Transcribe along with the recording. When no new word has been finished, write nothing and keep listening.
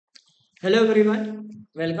Hello everyone,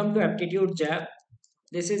 welcome to Aptitude Jab.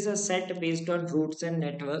 This is a set based on roots and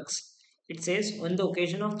networks. It says on the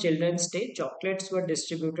occasion of Children's Day, chocolates were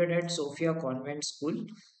distributed at Sophia Convent School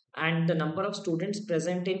and the number of students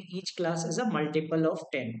present in each class is a multiple of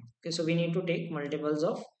 10. Okay, so we need to take multiples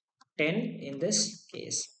of 10 in this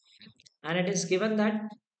case. And it is given that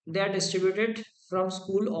they are distributed from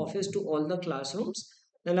school office to all the classrooms.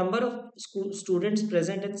 The number of school students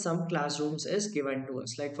present in some classrooms is given to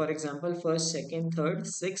us, like for example first, second, third,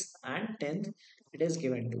 sixth and 10th, it is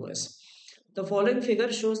given to us. The following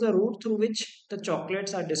figure shows the route through which the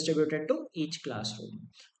chocolates are distributed to each classroom.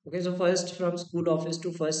 Okay, so first from school office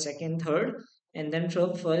to first, second, third, and then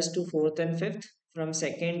from first to fourth and fifth, from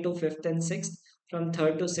second to fifth and sixth, from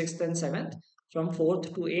third to sixth and seventh, from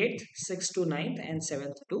 4th to 8th, 6th to ninth, and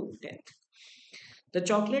 7th to 10th. The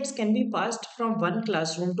chocolates can be passed from one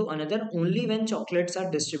classroom to another only when chocolates are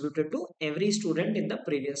distributed to every student in the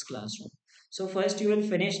previous classroom. So first you will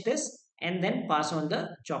finish this and then pass on the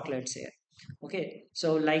chocolates here. Okay,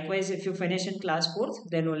 so likewise if you finish in class 4th,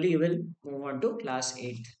 then only you will move on to class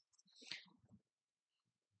 8th.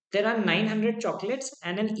 There are 900 chocolates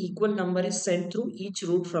and an equal number is sent through each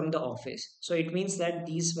route from the office. So it means that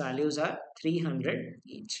these values are 300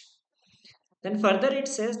 each. Then further it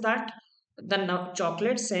says that the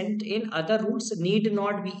chocolate sent in other routes need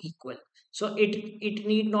not be equal. So it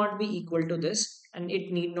need not be equal to this and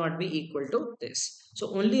it need not be equal to this.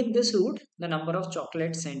 So only in this route the number of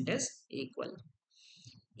chocolates sent is equal.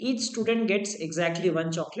 Each student gets exactly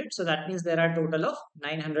one chocolate. So that means there are total of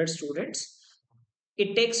 900 students.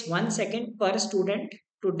 It takes 1 second per student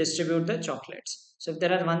to distribute the chocolates. So if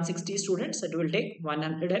there are 160 students, it will take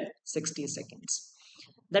 160 seconds.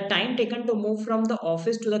 The time taken to move from the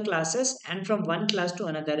office to the classes and from one class to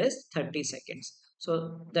another is 30 seconds.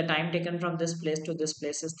 So the time taken from this place to this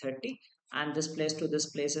place is 30 and this place to this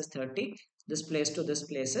place is 30. This place to this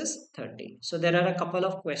place is 30. So there are a couple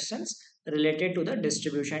of questions related to the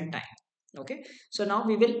distribution time. Okay. So now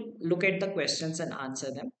we will look at the questions and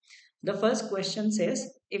answer them. The first question says,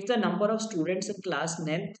 if the number of students in class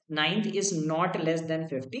ninth is not less than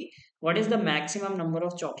 50, what is the maximum number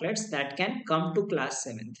of chocolates that can come to class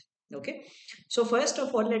 7th? Okay. So first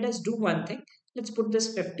of all, let us do one thing. Let's put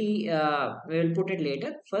this 50, we will put it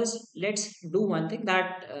later. First, let's do one thing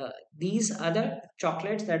that these other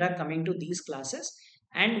chocolates that are coming to these classes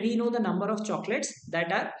and we know the number of chocolates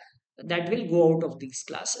that will go out of these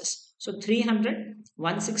classes. So 300,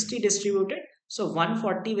 160 distributed. So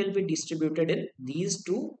 140 will be distributed in these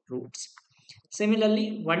two routes.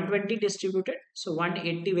 Similarly, 120 distributed. So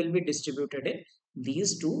 180 will be distributed in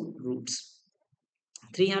these two routes.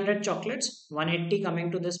 300 chocolates, 180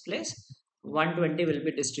 coming to this place, 120 will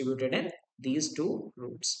be distributed in these two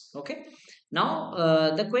routes. Okay.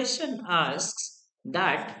 Now, the question asks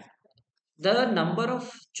that the number of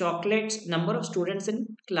chocolates, number of students in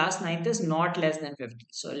class 9th is not less than 50.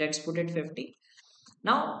 So let's put it 50.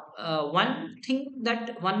 Now, one thing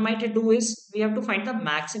that one might do is we have to find the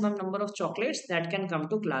maximum number of chocolates that can come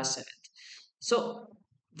to class 7th. So,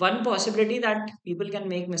 one possibility that people can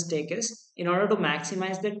make mistake is in order to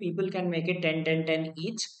maximize that people can make it 10, 10, 10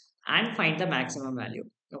 each and find the maximum value.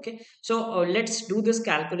 Okay. So, let's do this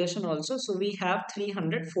calculation also. So, we have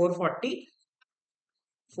 300, 440,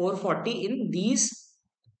 440 in these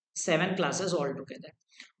 7 classes altogether.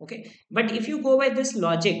 Okay. But if you go by this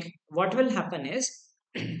logic, what will happen is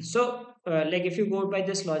so like if you go by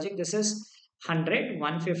this logic, this is 100,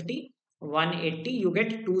 150, 180, you get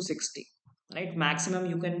 260, right? Maximum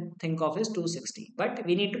you can think of is 260, but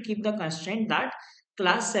we need to keep the constraint that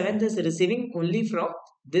class 7th is receiving only from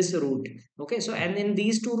this route. Okay, so and in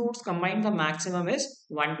these two routes combined the maximum is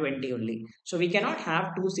 120 only, so we cannot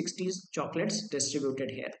have 260 chocolates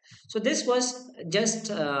distributed here. So this was just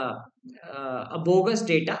a bogus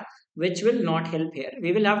data which will not help here.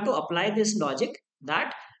 We will have to apply this logic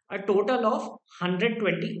that a total of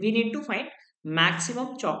 120, we need to find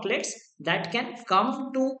maximum chocolates that can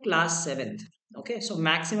come to class 7th. Okay, so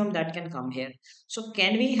maximum that can come here. So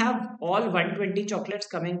can we have all 120 chocolates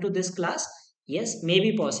coming to this class? Yes,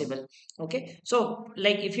 maybe possible. Okay, so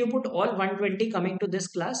like if you put all 120 coming to this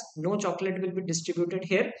class, no chocolate will be distributed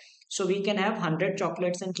here. So we can have 100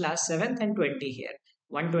 chocolates in class 7th and 20 here.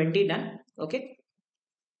 120 done. Okay,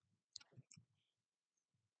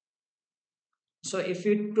 so if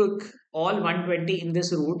you took all 120 in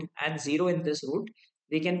this route and 0 in this route,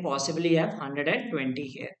 we can possibly have 120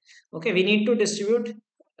 here. Okay, we need to distribute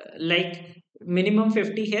like minimum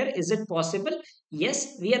 50 here. Is it possible?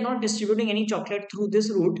 Yes, we are not distributing any chocolate through this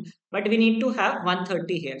route, but we need to have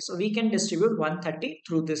 130 here. So we can distribute 130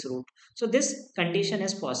 through this route. So this condition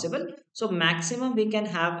is possible. So maximum we can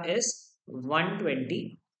have is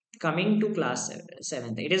 120 coming to class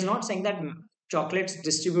 7th. It is not saying that chocolates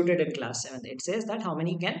distributed in class 7th. It says that how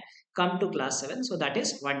many can come to class 7. So that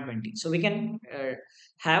is 120. So we can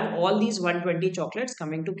have all these 120 chocolates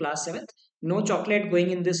coming to class 7th. No chocolate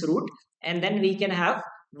going in this route. And then we can have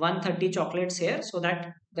 130 chocolates here so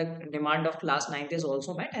that the demand of class 9th is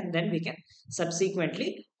also met. And then we can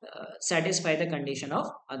subsequently satisfy the condition of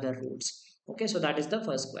other routes. Okay, so that is the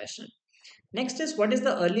first question. Next is, what is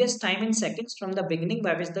the earliest time in seconds from the beginning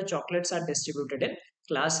by which the chocolates are distributed in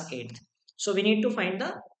class 8th? So we need to find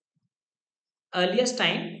the earliest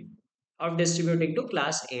time of distributing to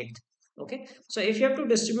class 8th. Okay, so if you have to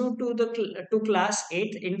distribute to class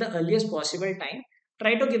 8th in the earliest possible time,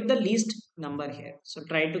 try to give the least number here. So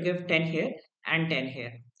try to give 10 here and 10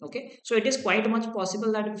 here. Okay, so it is quite much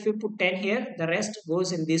possible that if you put 10 here, the rest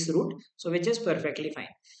goes in this route, so which is perfectly fine.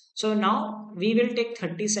 So now we will take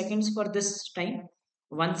 30 seconds for this time,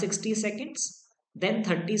 160 seconds, then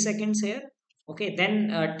 30 seconds here. Okay, then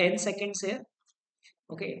 10 seconds here.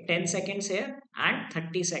 Okay, 10 seconds here and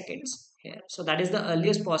 30 seconds here. So that is the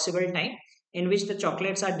earliest possible time in which the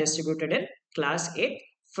chocolates are distributed in class 8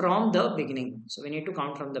 from the beginning. So we need to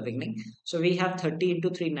count from the beginning. So we have 30 into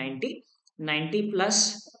 3, 90. 90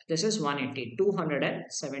 plus this is 180,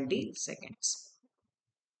 270 seconds.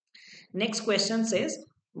 Next question says,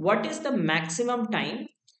 what is the maximum time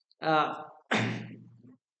uh,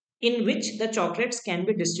 in which the chocolates can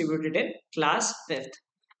be distributed in class 5th?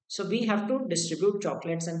 So we have to distribute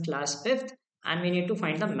chocolates in class 5th and we need to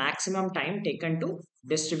find the maximum time taken to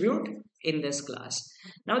distribute in this class.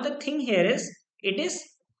 Now the thing here is, it is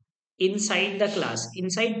inside the class,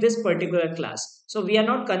 inside this particular class. So we are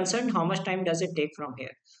not concerned how much time does it take from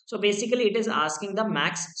here. So basically it is asking the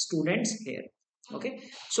max students here. Okay,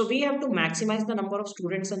 so we have to maximize the number of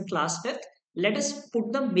students in class 5th. Let us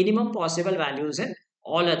put the minimum possible values in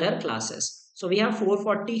all other classes. So we have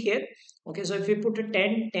 440 here. Okay, so if we put a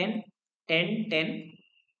 10, 10, 10, 10,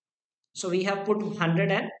 so we have put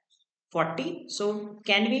 140. So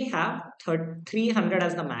can we have 300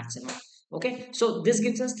 as the maximum? Okay, so this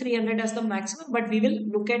gives us 300 as the maximum, but we will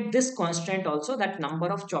look at this constraint also, that number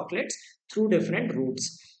of chocolates through different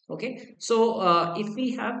routes. Okay, so if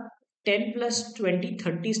we have 10 plus 20,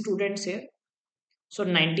 30 students here, so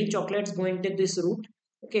 90 chocolates going to this route.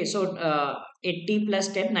 Okay, so 80 plus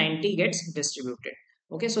 10, 90 gets distributed.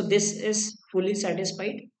 Okay, so this is fully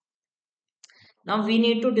satisfied. Now we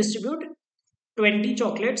need to distribute 20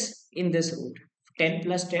 chocolates in this route. 10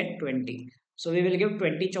 plus 10, 20. So we will give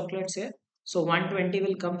 20 chocolates here. So 120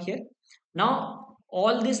 will come here. Now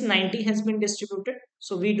all this 90 has been distributed.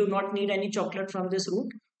 So we do not need any chocolate from this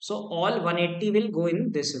route. So all 180 will go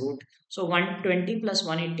in this route. So 120 plus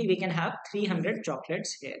 180, we can have 300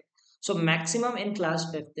 chocolates here. So maximum in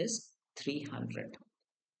class 5th is 300.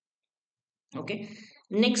 Okay.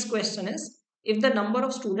 Next question is, if the number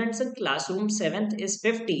of students in classroom 7th is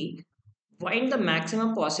 50, find the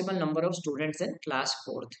maximum possible number of students in class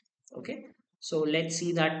 4th. Okay, so let's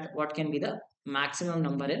see that what can be the maximum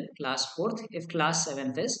number in class 4th if class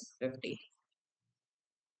 7th is 50.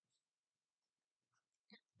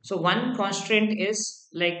 So one constraint is,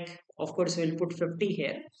 like, of course we'll put 50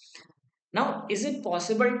 here. Now is it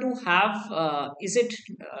possible to have is it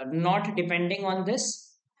not depending on this?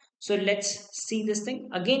 So let's see this thing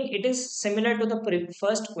again. It is similar to the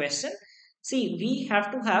first question. See, we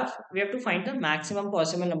have to find the maximum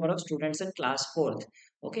possible number of students in class 4th.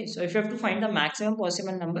 Okay, so if you have to find the maximum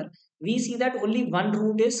possible number, we see that only one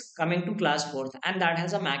route is coming to class 4th and that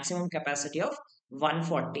has a maximum capacity of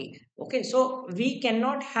 140. Okay, so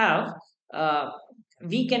uh,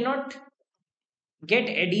 we cannot get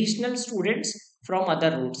additional students from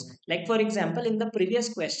other routes. Like for example, in the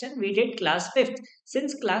previous question, we did class 5th.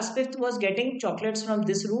 Since class 5th was getting chocolates from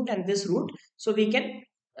this route and this route, so we can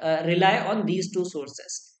rely on these two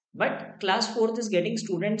sources. But class 4th is getting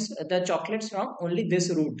students, the chocolates from only this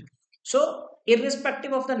route. So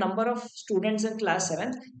irrespective of the number of students in class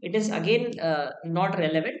 7th, it is again not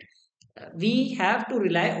relevant. We have to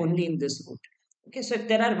rely only in this route. Okay, so if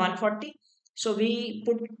there are 140, so we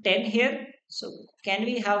put 10 here. So can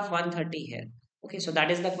we have 130 here? Okay, so that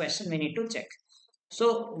is the question we need to check.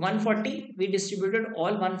 So 140, we distributed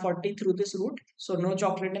all 140 through this route. So no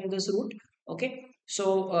chocolate in this route. Okay,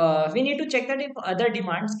 so we need to check that if other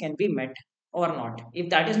demands can be met or not. If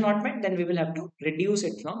that is not met, then we will have to reduce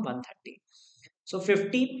it from 130. So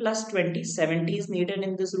 50 plus 20, 70 is needed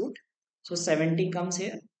in this route. So 70 comes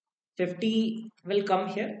here. 50 will come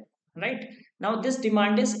here, right? Now this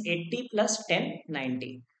demand is 80 plus 10,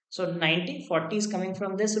 90. So 90, 40 is coming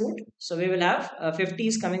from this route. So we will have 50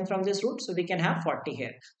 is coming from this route. So we can have 40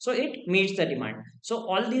 here. So it meets the demand. So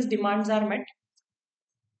all these demands are met.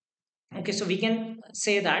 Okay, so we can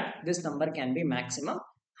say that this number can be maximum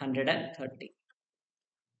 130.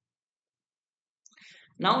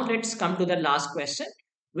 Now let's come to the last question,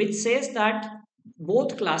 which says that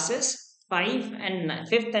both classes 5th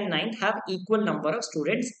and ninth have equal number of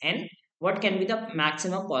students and what can be the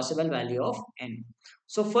maximum possible value of n.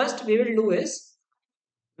 So first we will do is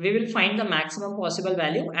we will find the maximum possible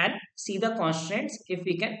value and see the constraints if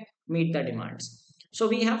we can meet the demands. So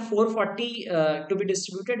we have 440 to be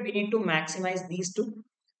distributed. We need to maximize these two.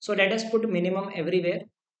 So let us put minimum everywhere.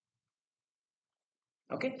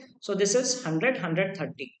 Okay, so this is 100,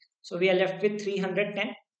 so we are left with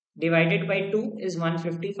 310 divided by 2 is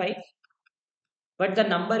 155, but the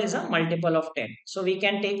number is a multiple of 10, so we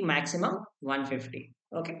can take maximum 150.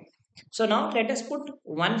 Okay, so now let us put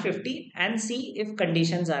 150 and see if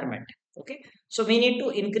conditions are met. Okay, so we need to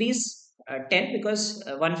increase 10 because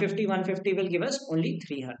 150 will give us only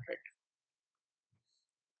 300.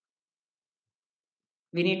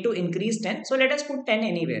 We need to increase 10, so let us put 10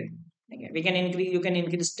 anywhere. Okay, we can increase, you can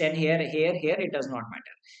increase 10 here, here, it does not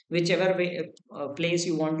matter, whichever way, place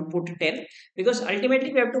you want to put 10, because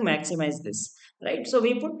ultimately we have to maximize this, right? So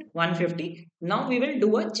we put 150. Now we will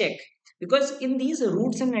do a check, because in these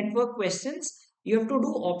roots and network questions you have to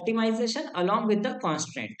do optimization along with the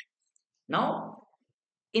constraint. Now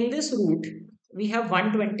in this route we have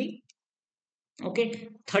 120. Okay,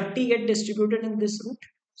 30 get distributed in this route.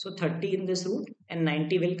 So 30 in this route and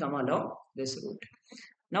 90 will come along this route.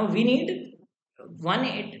 Now we need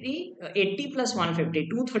 180, 80 plus 150,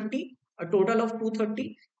 230, a total of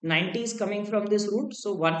 230. 90 is coming from this route,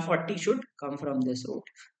 so 140 should come from this route.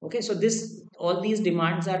 Okay, so this all these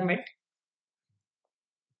demands are met.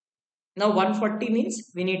 Now 140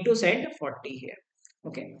 means we need to send 40 here.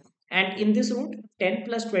 Okay, and in this route 10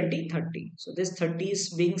 plus 20, 30. So this 30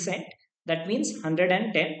 is being sent. That means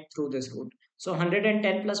 110 through this route. So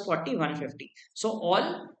 110 plus 40, 150. So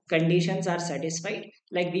all conditions are satisfied.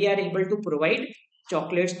 Like we are able to provide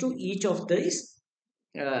chocolates to each of these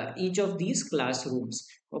classrooms.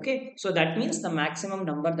 Okay, so that means the maximum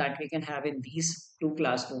number that we can have in these two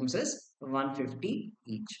classrooms is 150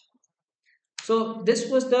 each. So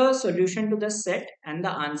this was the solution to the set and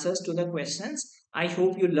the answers to the questions. I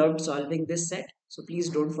hope you loved solving this set. So please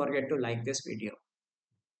don't forget to like this video.